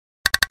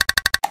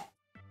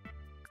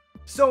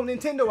So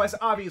Nintendo has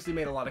obviously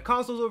made a lot of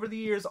consoles over the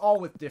years, all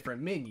with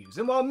different menus.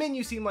 And while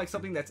menus seem like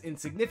something that's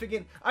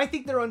insignificant, I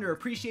think they're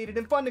underappreciated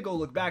and fun to go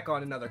look back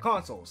on in other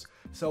consoles.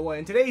 So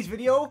in today's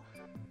video,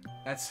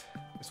 that's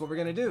what we're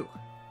gonna do.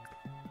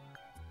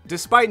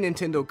 Despite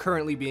Nintendo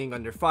currently being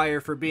under fire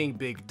for being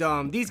big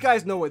dumb, these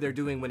guys know what they're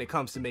doing when it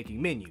comes to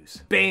making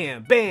menus.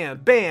 Bam,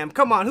 bam, bam,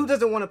 come on, who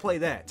doesn't want to play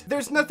that?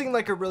 There's nothing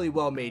like a really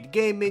well-made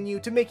game menu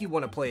to make you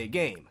want to play a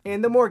game.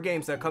 And the more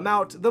games that come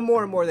out, the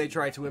more and more they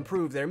try to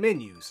improve their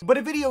menus. But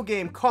a video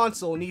game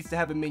console needs to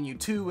have a menu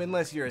too,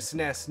 unless you're a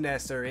SNES,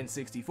 NES, or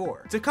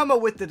N64. To come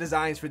up with the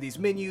designs for these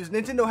menus,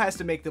 Nintendo has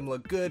to make them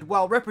look good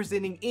while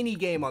representing any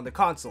game on the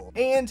console.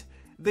 And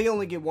they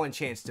only get one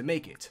chance to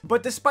make it.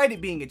 But despite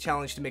it being a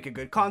challenge to make a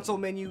good console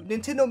menu,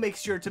 Nintendo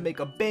makes sure to make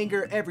a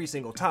banger every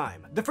single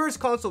time. The first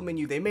console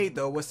menu they made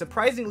though was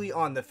surprisingly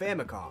on the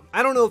Famicom.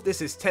 I don't know if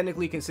this is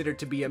technically considered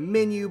to be a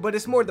menu, but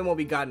it's more than what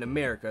we got in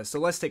America, so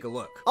let's take a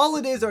look. All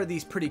it is are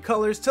these pretty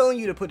colors telling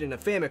you to put in a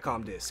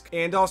Famicom disc,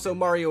 and also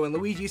Mario and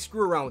Luigi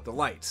screw around with the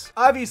lights.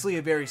 Obviously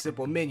a very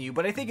simple menu,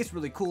 but I think it's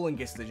really cool and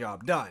gets the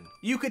job done.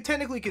 You could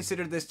technically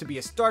consider this to be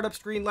a startup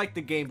screen like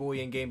the Game Boy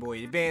and Game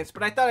Boy Advance,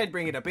 but I thought I'd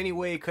bring it up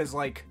anyway, cause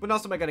when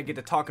else am I gonna get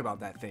to talk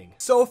about that thing?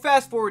 So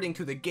fast forwarding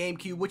to the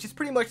GameCube, which is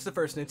pretty much the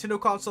first Nintendo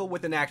console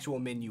with an actual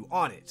menu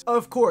on it.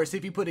 Of course,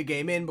 if you put a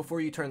game in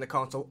before you turn the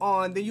console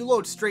on, then you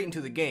load straight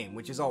into the game,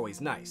 which is always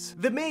nice.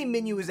 The main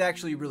menu is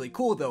actually really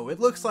cool though.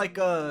 It looks like,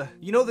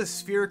 you know the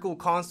spherical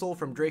console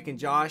from Drake and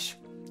Josh?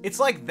 It's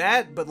like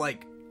that, but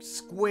like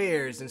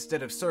squares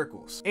instead of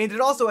circles. And it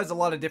also has a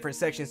lot of different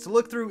sections to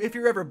look through if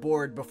you're ever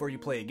bored before you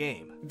play a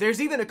game. There's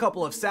even a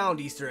couple of sound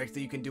Easter eggs that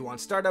you can do on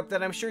startup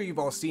that I'm sure you've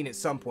all seen at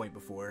some point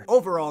before.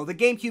 Overall, the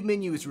GameCube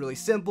menu is really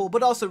simple,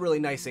 but also really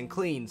nice and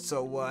clean,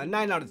 so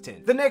 9 out of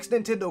 10. The next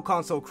Nintendo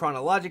console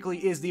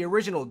chronologically is the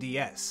original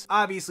DS.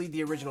 Obviously,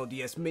 the original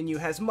DS menu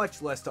has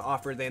much less to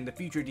offer than the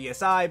future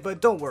DSi,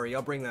 but don't worry,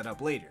 I'll bring that up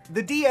later.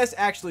 The DS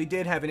actually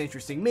did have an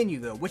interesting menu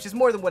though, which is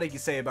more than what I can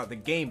say about the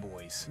Game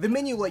Boys. The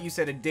menu let you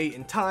set a date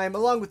and time,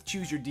 along with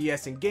choose your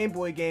DS and Game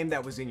Boy game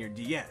that was in your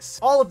DS.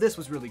 All of this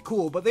was really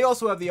cool, but they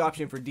also have the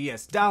option for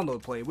DS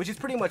download play, which is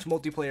pretty much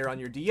multiplayer on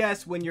your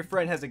DS when your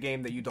friend has a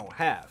game that you don't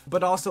have.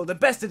 But also the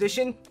best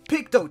addition,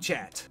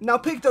 PictoChat. Now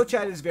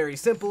PictoChat is very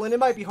simple and it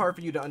might be hard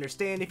for you to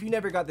understand if you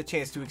never got the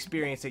chance to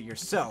experience it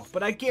yourself,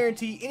 but I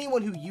guarantee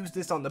anyone who used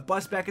this on the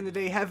bus back in the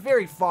day have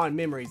very fond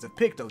memories of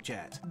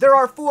PictoChat. There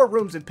are 4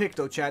 rooms in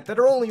PictoChat that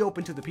are only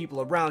open to the people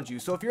around you,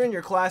 so if you're in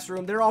your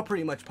classroom, they're all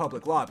pretty much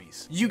public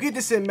lobbies. You get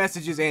to send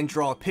messages and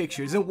draw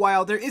pictures, and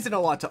while there isn't a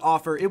lot to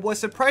offer, it was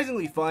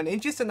surprisingly fun and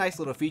just a nice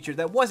little feature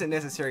that wasn't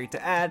necessary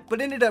to add,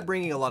 but ended up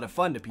bringing a lot of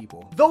fun to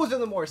people. Those are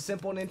the more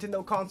simple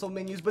Nintendo console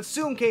menus, but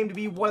soon came to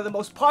be one of the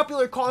most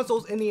popular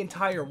consoles in the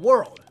entire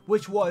world,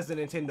 which was the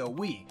Nintendo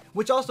Wii,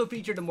 which also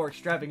featured a more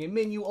extravagant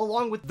menu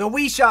along with the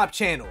Wii Shop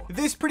channel.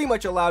 This pretty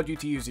much allowed you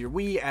to use your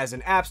Wii as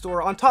an app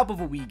store on top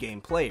of a Wii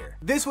game player.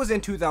 This was in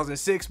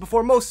 2006,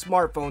 before most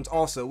smartphones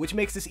also, which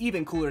makes this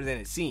even cooler than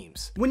it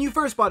seems. When you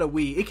first bought a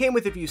Wii, it came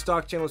with a few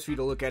stock channels for you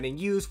to look at and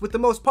use, with the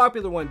most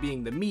popular one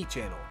being the Me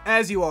channel.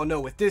 As you all know,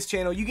 with this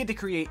channel, you get to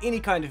create any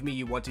kind of Me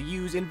you want to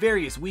use in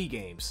various Wii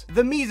games.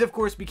 The Miis of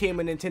course became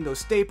a Nintendo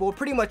staple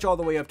pretty much all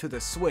the way up to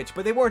the Switch,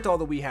 but they weren't all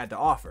the Wii had to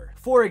offer.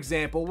 For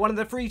example, one of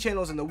the free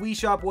channels in the Wii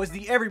Shop was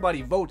the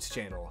Everybody Votes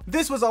channel.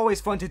 This was always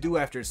fun to do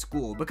after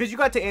school because you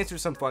got to answer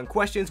some fun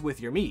questions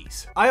with your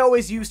Miis. I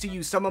always used to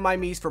use some of my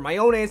Miis for my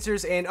own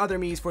answers and other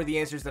Miis for the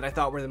answers that I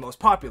thought were the most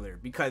popular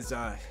because,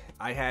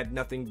 I had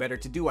nothing better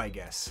to do, I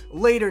guess.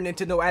 Later,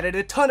 Nintendo added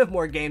a ton of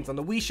more games on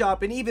the Wii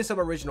Shop and even some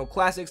original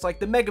classics like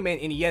the Mega Man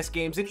NES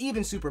games and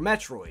even Super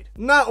Metroid.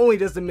 Not only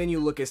does the menu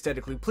look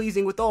aesthetically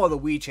pleasing with all the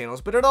Wii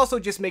channels, but it also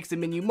just makes the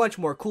menu much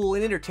more cool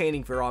and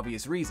entertaining for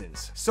obvious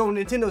reasons. So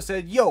Nintendo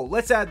said, yo,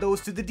 let's add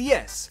those to the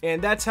DS.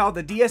 And that's how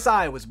the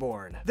DSi was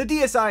born. The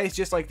DSi is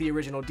just like the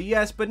original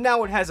DS, but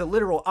now it has a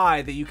literal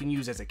eye that you can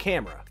use as a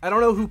camera. I don't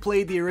know who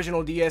played the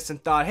original DS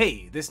and thought,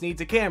 hey, this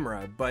needs a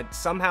camera, but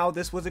somehow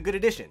this was a good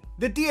addition.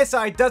 The DSi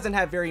doesn't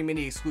have very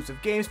many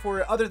exclusive games for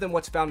it other than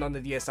what's found on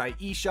the DSi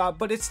eShop,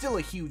 but it's still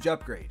a huge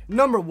upgrade.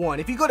 Number 1,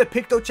 if you go to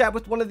PictoChat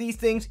with one of these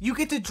things, you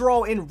get to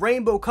draw in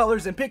rainbow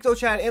colors in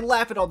PictoChat and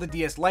laugh at all the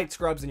DS light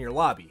scrubs in your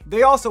lobby.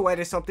 They also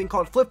added something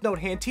called Flipnote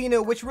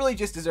Hantina, which really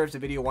just deserves a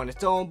video on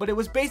its own, but it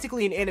was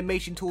basically an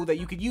animation tool that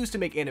you could use to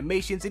make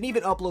animations and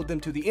even upload them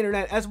to the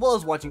internet as well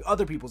as watching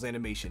other people's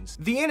animations.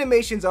 The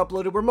animations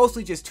uploaded were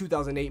mostly just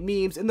 2008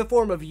 memes in the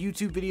form of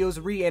YouTube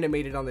videos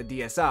reanimated on the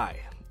DSi.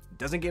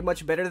 Doesn't get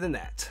much better than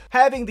that.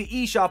 Having the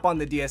eShop on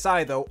the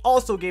DSi though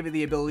also gave it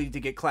the ability to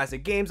get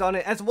classic games on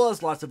it as well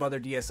as lots of other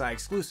DSi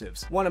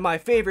exclusives. One of my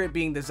favorite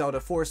being the Zelda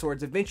 4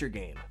 Swords adventure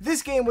game.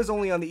 This game was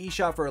only on the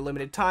eShop for a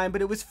limited time,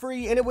 but it was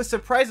free and it was a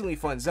surprisingly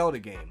fun Zelda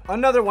game.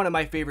 Another one of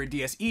my favorite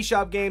DS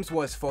eShop games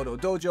was Photo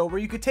Dojo,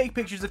 where you could take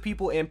pictures of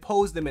people and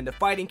pose them into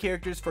fighting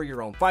characters for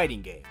your own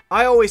fighting game.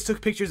 I always took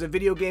pictures of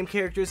video game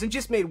characters and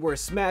just made worse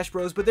Smash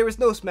Bros, but there was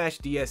no Smash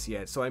DS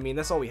yet, so I mean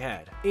that's all we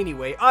had.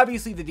 Anyway,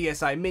 obviously the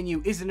DSi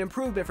menu is an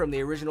improvement from the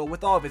original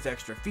with all of its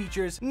extra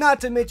features, not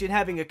to mention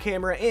having a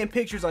camera and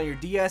pictures on your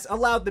DS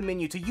allowed the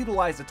menu to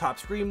utilize the top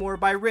screen more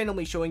by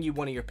randomly showing you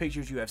one of your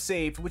pictures you have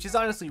saved, which is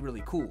honestly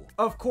really cool.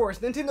 Of course,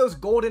 Nintendo's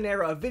golden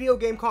era of video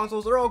game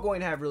consoles are all going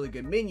to have really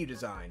good menu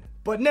design.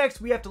 But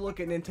next we have to look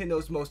at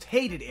Nintendo's most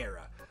hated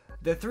era,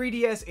 the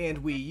 3DS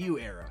and Wii U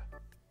era.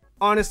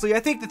 Honestly, I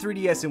think the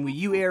 3DS and Wii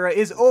U era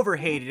is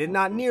overhated and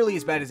not nearly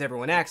as bad as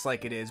everyone acts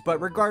like it is, but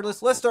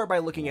regardless, let's start by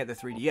looking at the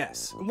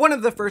 3DS. One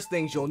of the first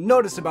things you'll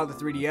notice about the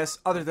 3DS,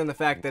 other than the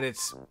fact that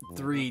it's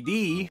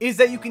 3D, is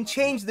that you can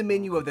change the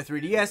menu of the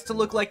 3DS to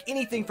look like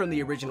anything from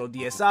the original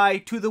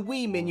DSi to the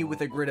Wii menu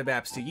with a grid of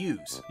apps to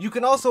use. You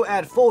can also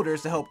add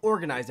folders to help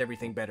organize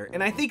everything better,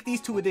 and I think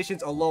these two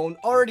additions alone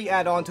already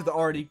add on to the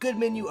already good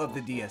menu of the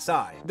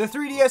DSi. The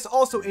 3DS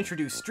also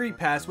introduced Street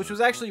Pass, which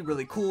was actually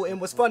really cool and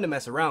was fun to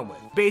mess around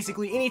with. Basically,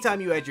 anytime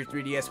you had your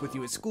 3DS with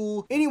you at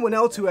school, anyone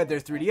else who had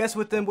their 3DS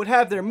with them would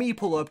have their Mii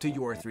pull up to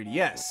your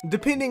 3DS.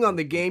 Depending on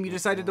the game you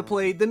decided to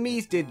play, the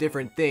Miis did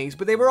different things,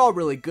 but they were all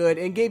really good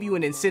and gave you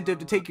an incentive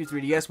to take your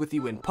 3DS with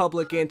you in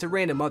public and to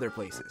random other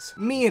places.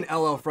 Me and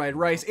LL Fried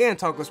Rice and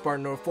Taco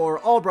Spartan 04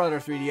 all brought our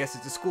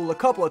 3DSs to school a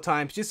couple of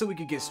times just so we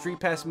could get Street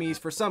Pass Miis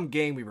for some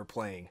game we were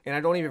playing. And I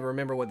don't even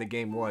remember what the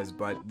game was,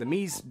 but the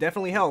Miis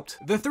definitely helped.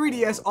 The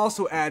 3DS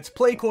also adds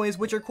play coins,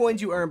 which are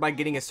coins you earn by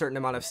getting a certain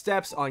amount of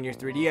steps on your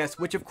 3DS,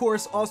 which of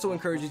course also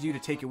encourages you to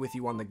take it with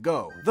you on the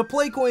go. The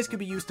play coins can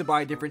be used to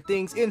buy different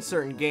things in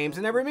certain games,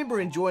 and I remember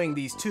enjoying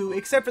these too,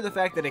 except for the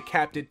fact that it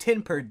capped at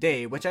 10 per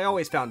day, which I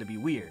always found to be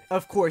weird.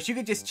 Of course, you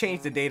could just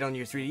change the date on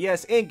your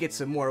 3DS and get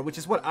some more, which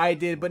is what I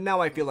did, but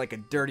now I feel like a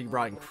dirty,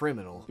 rotten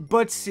criminal.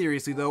 But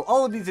seriously though,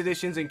 all of these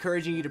additions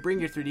encouraging you to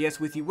bring your 3DS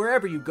with you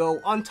wherever you go,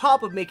 on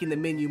top of making the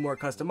menu more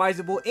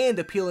customizable and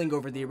appealing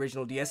over the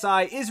original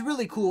DSi, is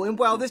really cool, and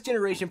while this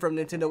generation from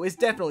Nintendo is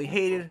definitely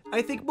hated,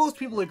 I think most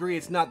people agree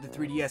it's not the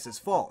 3DS's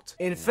fault.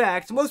 In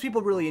fact, most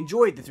people really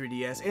enjoyed the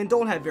 3DS and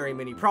don't have very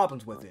many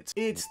problems with it.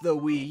 It's the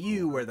Wii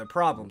U where the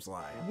problems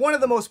lie. One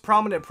of the most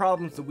prominent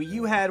problems the Wii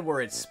U had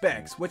were its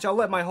specs, which I'll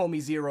let my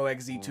homie Zyro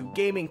XZ2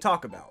 Gaming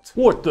talk about.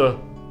 What the?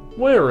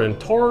 Where in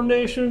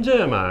tarnations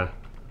am I?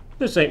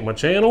 This ain't my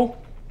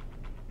channel.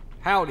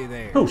 Howdy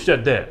there. Who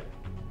said that?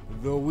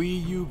 The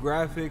Wii U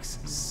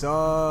graphics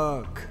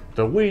suck.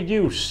 The Wii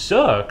U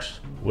sucks?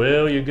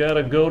 Well, you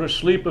gotta go to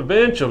sleep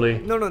eventually.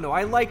 No,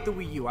 I like the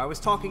Wii U. I was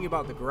talking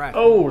about the graphics.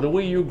 Oh, the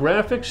Wii U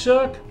graphics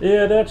suck?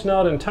 Yeah, that's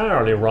not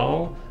entirely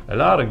wrong. A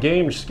lot of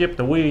games skip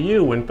the Wii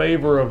U in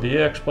favor of the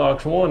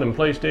Xbox One and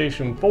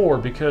PlayStation 4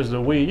 because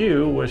the Wii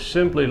U was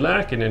simply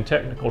lacking in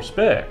technical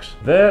specs.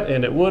 That,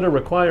 and it would have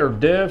required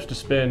devs to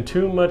spend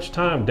too much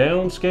time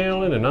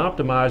downscaling and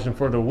optimizing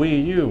for the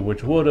Wii U,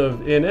 which would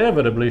have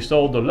inevitably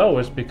sold the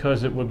lowest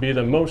because it would be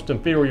the most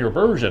inferior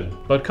version.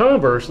 But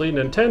conversely,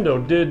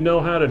 Nintendo did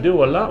know how to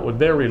do a lot with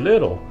very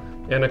little.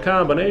 And a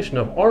combination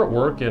of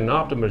artwork and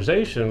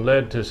optimization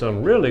led to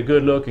some really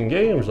good looking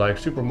games like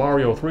Super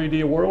Mario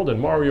 3D World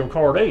and Mario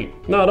Kart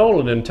 8. Not all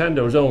of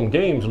Nintendo's own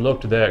games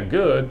looked that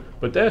good,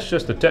 but that's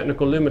just the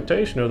technical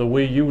limitation of the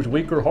Wii U's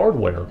weaker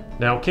hardware.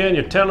 Now, can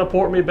you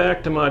teleport me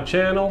back to my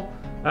channel?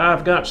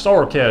 I've got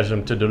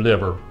sarcasm to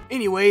deliver.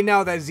 Anyway,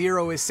 now that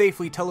Zyro is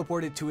safely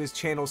teleported to his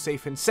channel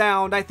safe and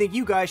sound, I think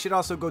you guys should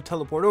also go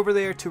teleport over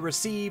there to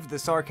receive the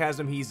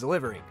sarcasm he's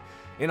delivering.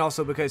 And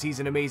also because he's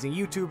an amazing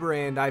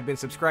YouTuber and I've been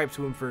subscribed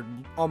to him for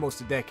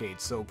almost a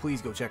decade, so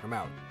please go check him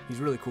out. He's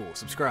really cool.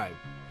 Subscribe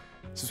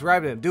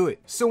to him, do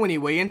it. So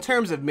anyway, in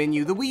terms of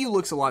menu, the Wii U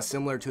looks a lot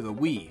similar to the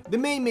Wii. The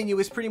main menu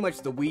is pretty much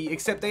the Wii,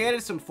 except they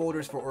added some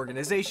folders for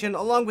organization,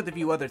 along with a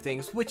few other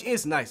things, which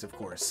is nice of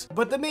course.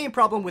 But the main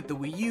problem with the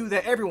Wii U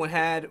that everyone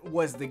had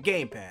was the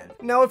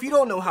gamepad. Now if you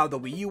don't know how the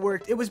Wii U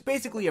worked, it was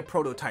basically a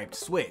prototyped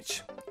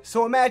Switch.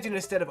 So imagine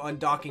instead of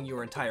undocking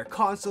your entire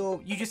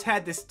console, you just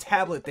had this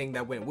tablet thing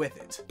that went with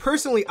it.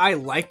 Personally, I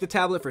liked the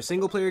tablet for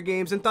single player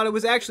games and thought it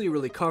was actually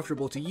really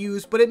comfortable to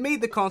use, but it made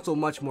the console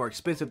much more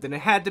expensive than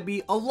it had to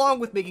be, along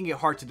with making it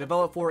hard to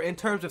develop for in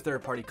terms of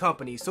third-party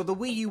companies, so the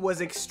Wii U was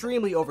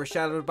extremely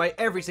overshadowed by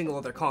every single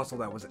other console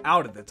that was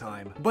out at the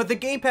time. But the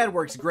gamepad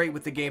works great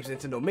with the games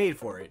Nintendo made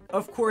for it.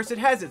 Of course, it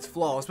has its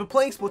flaws, but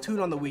playing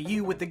Splatoon on the Wii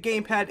U with the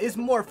gamepad is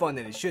more fun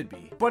than it should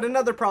be. But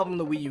another problem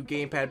the Wii U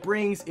gamepad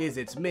brings is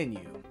its menu.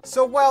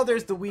 So while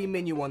there's the Wii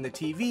menu on the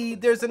TV,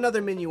 there's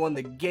another menu on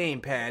the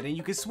gamepad, and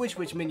you can switch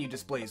which menu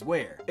displays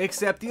where.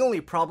 Except the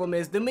only problem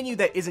is the menu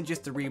that isn't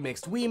just the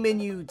remixed Wii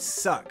menu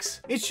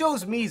sucks. It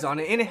shows Mii's on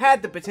it, and it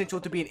had the potential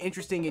to be an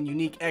interesting and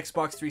unique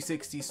Xbox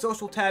 360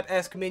 social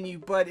tab-esque menu,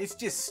 but it's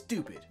just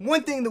stupid.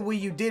 One thing the Wii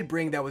U did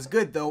bring that was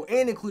good though,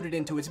 and included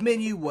into its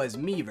menu, was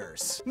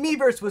Miiverse.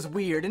 Miiverse was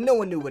weird and no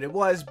one knew what it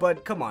was,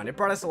 but come on, it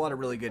brought us a lot of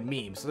really good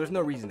memes, so there's no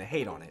reason to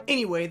hate on it.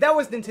 Anyway, that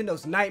was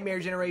Nintendo's nightmare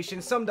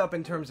generation summed up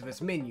in terms of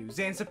its menus,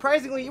 and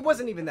surprisingly, it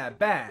wasn't even that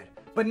bad.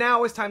 But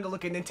now it's time to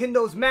look at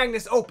Nintendo's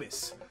magnus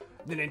opus,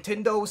 the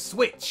Nintendo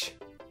Switch.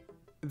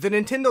 The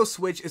Nintendo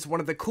Switch is one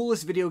of the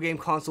coolest video game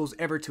consoles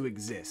ever to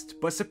exist,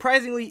 but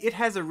surprisingly, it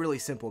has a really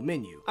simple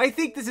menu. I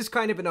think this is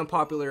kind of an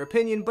unpopular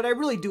opinion, but I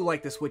really do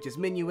like the Switch's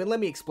menu, and let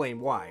me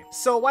explain why.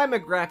 So I'm a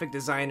graphic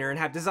designer and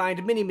have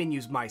designed many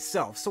menus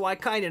myself, so I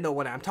kinda know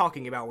what I'm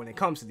talking about when it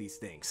comes to these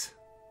things.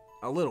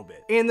 A little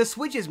bit. And the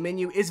Switch's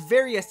menu is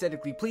very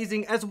aesthetically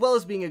pleasing, as well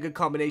as being a good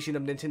combination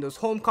of Nintendo's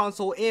home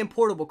console and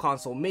portable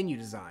console menu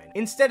design.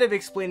 Instead of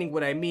explaining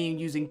what I mean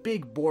using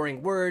big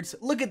boring words,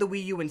 look at the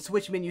Wii U and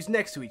Switch menus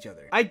next to each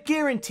other. I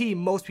guarantee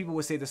most people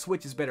would say the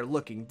Switch is better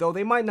looking, though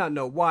they might not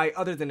know why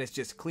other than it's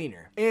just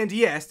cleaner. And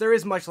yes, there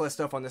is much less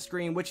stuff on the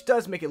screen, which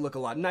does make it look a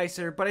lot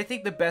nicer, but I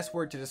think the best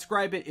word to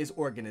describe it is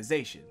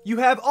organization. You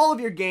have all of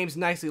your games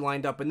nicely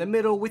lined up in the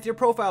middle, with your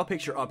profile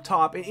picture up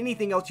top and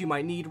anything else you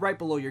might need right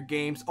below your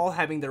games, all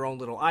having their own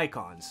little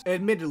icons.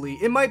 Admittedly,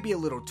 it might be a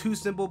little too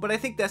simple, but I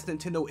think that's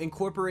Nintendo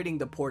incorporating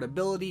the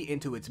portability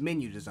into its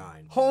menu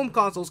design. Home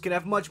consoles can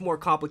have much more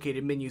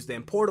complicated menus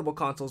than portable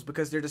consoles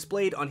because they're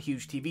displayed on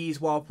huge TVs,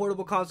 while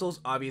portable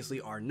consoles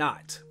obviously are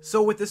not.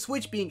 So with the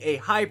Switch being a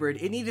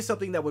hybrid, it needed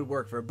something that would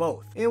work for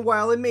both. And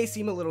while it may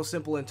seem a little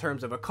simple in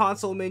terms of a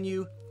console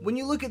menu, when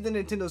you look at the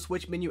Nintendo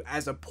Switch menu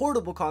as a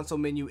portable console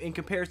menu in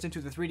comparison to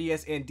the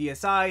 3DS and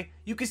DSi,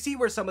 you can see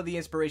where some of the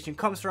inspiration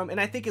comes from,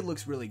 and I think it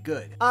looks really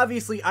good.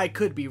 Obviously, I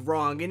could be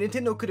wrong, and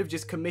Nintendo could have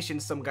just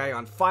commissioned some guy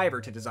on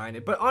Fiverr to design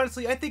it, but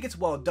honestly, I think it's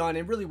well done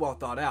and really well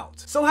thought out.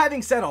 So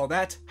having said all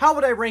that, how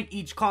would I rank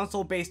each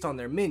console based on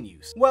their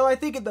menus? Well, I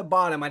think at the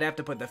bottom I'd have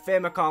to put the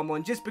Famicom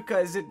one just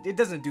because it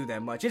doesn't do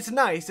that much. It's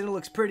nice and it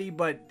looks pretty,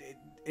 but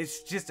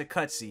it's just a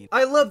cutscene.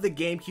 I love the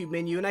GameCube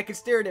menu and I could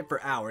stare at it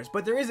for hours,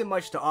 but there isn't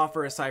much to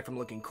offer aside from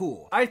looking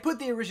cool. I'd put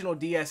the original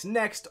DS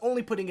next,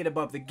 only putting it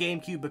above the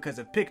GameCube because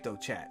of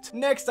PictoChat.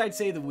 Next, I'd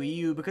say the Wii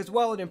U, because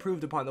while it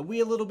improved upon the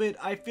Wii a little bit,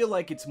 I feel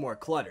like it's more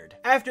cluttered.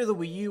 After the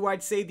Wii U,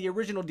 I'd say the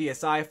original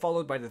DSi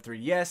followed by the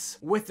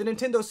 3DS, with the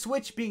Nintendo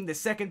Switch being the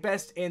second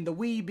best and the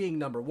Wii being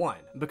number 1.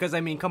 Because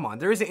I mean, come on,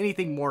 there isn't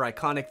anything more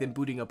iconic than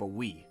booting up a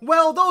Wii.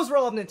 Well, those were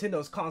all of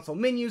Nintendo's console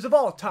menus of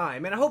all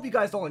time, and I hope you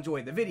guys all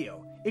enjoyed the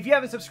video. If you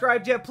haven't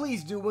subscribed yet,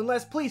 please do, and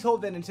let's please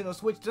hope that Nintendo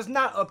Switch does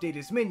not update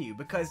its menu,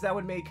 because that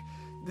would make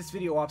this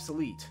video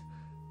obsolete.